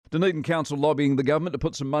Dunedin Council lobbying the government to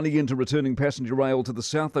put some money into returning passenger rail to the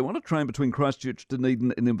south. They want a train between Christchurch,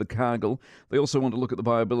 Dunedin and Invercargill. They also want to look at the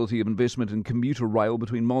viability of investment in commuter rail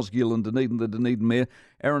between Mosgiel and Dunedin. The Dunedin Mayor,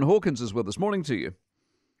 Aaron Hawkins, is with us. Morning to you.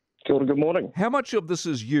 Kia ora, good morning. How much of this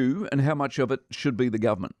is you and how much of it should be the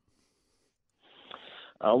government?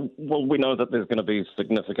 Well, we know that there's going to be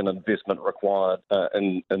significant investment required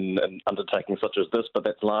in undertakings such as this, but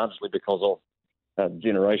that's largely because of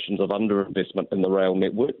generations of underinvestment in the rail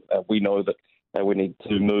network. We know that we need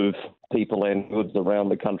to move people and goods around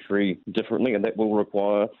the country differently, and that will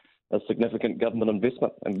require a significant government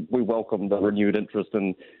investment. And we welcome the renewed interest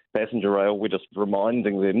in passenger rail. We're just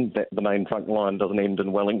reminding them that the main trunk line doesn't end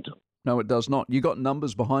in Wellington. No, it does not. You got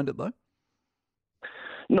numbers behind it, though?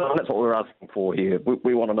 No, that's what we're asking for here.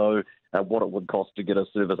 We want to know what it would cost to get a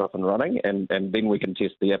service up and running, and then we can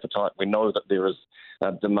test the appetite. We know that there is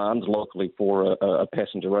demand locally for a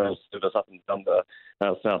passenger rail service up and down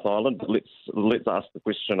the South Island. But let's ask the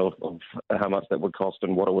question of how much that would cost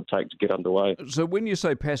and what it would take to get underway. So when you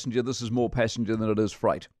say passenger, this is more passenger than it is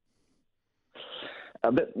freight?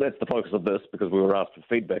 That's the focus of this, because we were asked for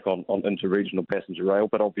feedback on interregional passenger rail,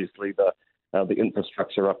 but obviously the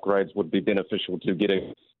infrastructure upgrades would be beneficial to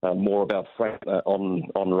getting more of our freight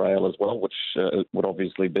on rail as well, which would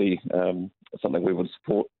obviously be something we would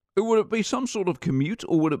support. Would it be some sort of commute,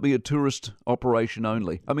 or would it be a tourist operation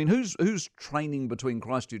only? I mean, who's training between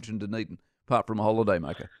Christchurch and Dunedin, apart from a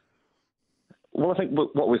holidaymaker? Well, I think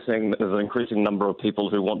what we're seeing is an increasing number of people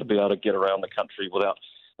who want to be able to get around the country without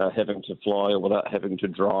having to fly or without having to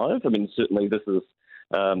drive. I mean, certainly this is,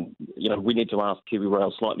 we need to ask Kiwi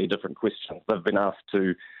Rail slightly different questions. They've been asked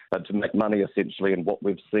to make money, essentially, and what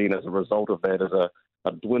we've seen as a result of that is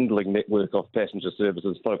a dwindling network of passenger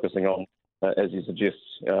services focusing on, as you suggest,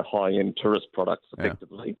 high-end tourist products,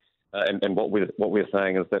 effectively. Yeah. And what we're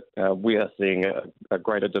saying is that we are seeing a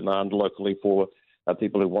greater demand locally for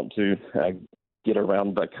people who want to get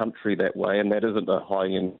around the country that way, and that isn't a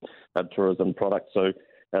high-end tourism product. So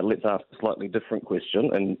let's ask a slightly different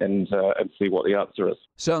question and see what the answer is.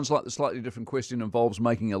 Sounds like the slightly different question involves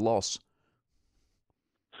making a loss.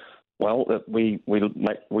 Well, we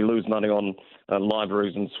lose money on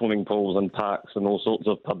libraries and swimming pools and parks and all sorts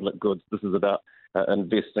of public goods. This is about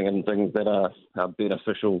investing in things that are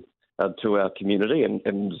beneficial to our community,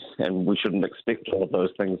 and we shouldn't expect all of those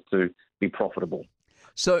things to be profitable.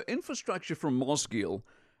 So infrastructure from Mosgiel,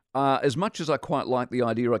 as much as I quite like the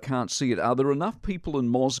idea, I can't see it. Are there enough people in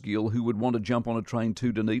Mosgiel who would want to jump on a train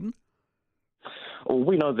to Dunedin? Well,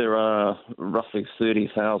 we know there are roughly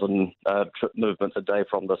 30,000 trip movements a day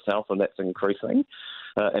from the south, and that's increasing.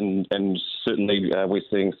 And certainly we're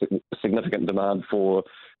seeing significant demand for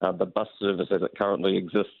the bus service as it currently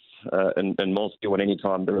exists in Mosgiel. And any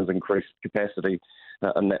time there is increased capacity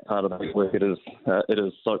in that part of the network, it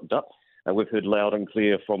is soaked up. We've heard loud and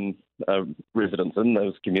clear from residents in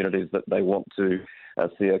those communities that they want to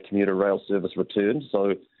see a commuter rail service return.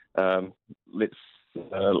 So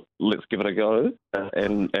let's give it a go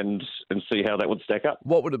and see how that would stack up.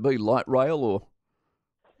 What would it be, light rail or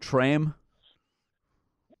tram?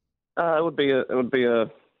 It would be a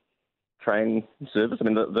train service. I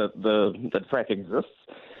mean, the track exists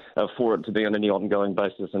for it to be on any ongoing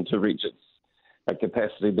basis, and to reach its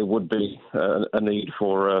capacity, there would be a need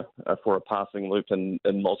for a passing loop in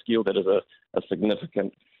Mosgiel. That is a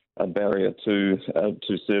significant barrier to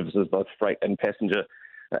services, both freight and passenger,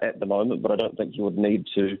 at the moment. But I don't think you would need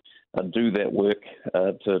to do that work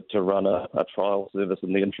to run a trial service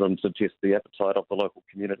in the interim to test the appetite of the local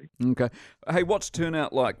community. Okay. Hey, what's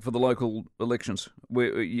turnout like for the local elections?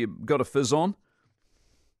 You got a fizz on?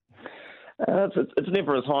 It's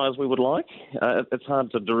never as high as we would like. It's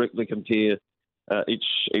hard to directly compare each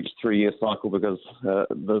 3-year cycle, because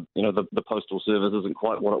the postal service isn't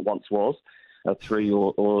quite what it once was 3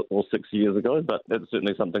 or 6 years ago. But it's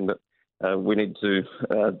certainly something that we need to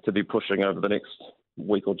be pushing over the next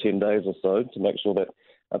week or 10 days or so to make sure that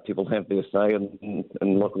people have their say in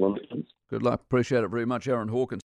local elections. Good luck. Appreciate it very much, Aaron Hawkins.